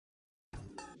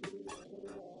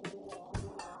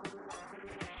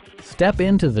Step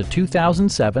into the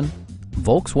 2007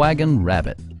 Volkswagen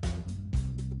Rabbit.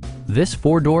 This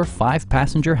four-door,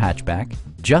 five-passenger hatchback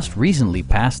just recently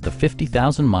passed the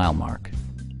 50,000-mile mark.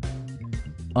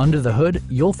 Under the hood,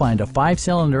 you'll find a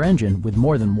five-cylinder engine with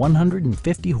more than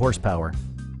 150 horsepower,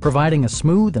 providing a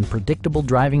smooth and predictable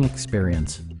driving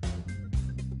experience.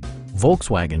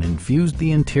 Volkswagen infused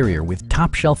the interior with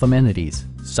top-shelf amenities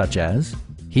such as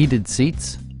heated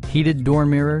seats, heated door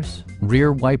mirrors,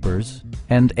 rear wipers,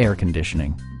 and air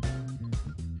conditioning.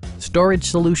 Storage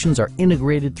solutions are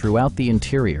integrated throughout the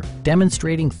interior,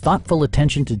 demonstrating thoughtful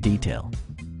attention to detail.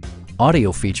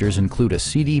 Audio features include a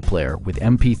CD player with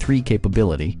MP3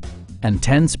 capability and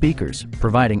 10 speakers,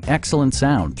 providing excellent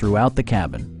sound throughout the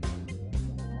cabin.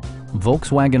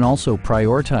 Volkswagen also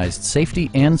prioritized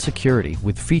safety and security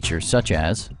with features such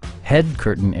as head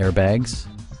curtain airbags,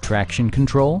 traction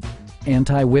control,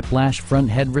 anti-whiplash front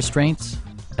head restraints,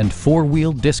 and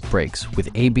four-wheel disc brakes with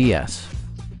ABS.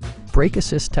 Brake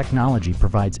assist technology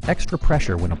provides extra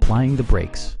pressure when applying the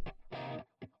brakes.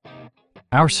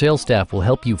 Our sales staff will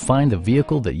help you find the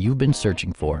vehicle that you've been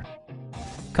searching for.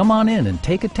 Come on in and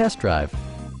take a test drive.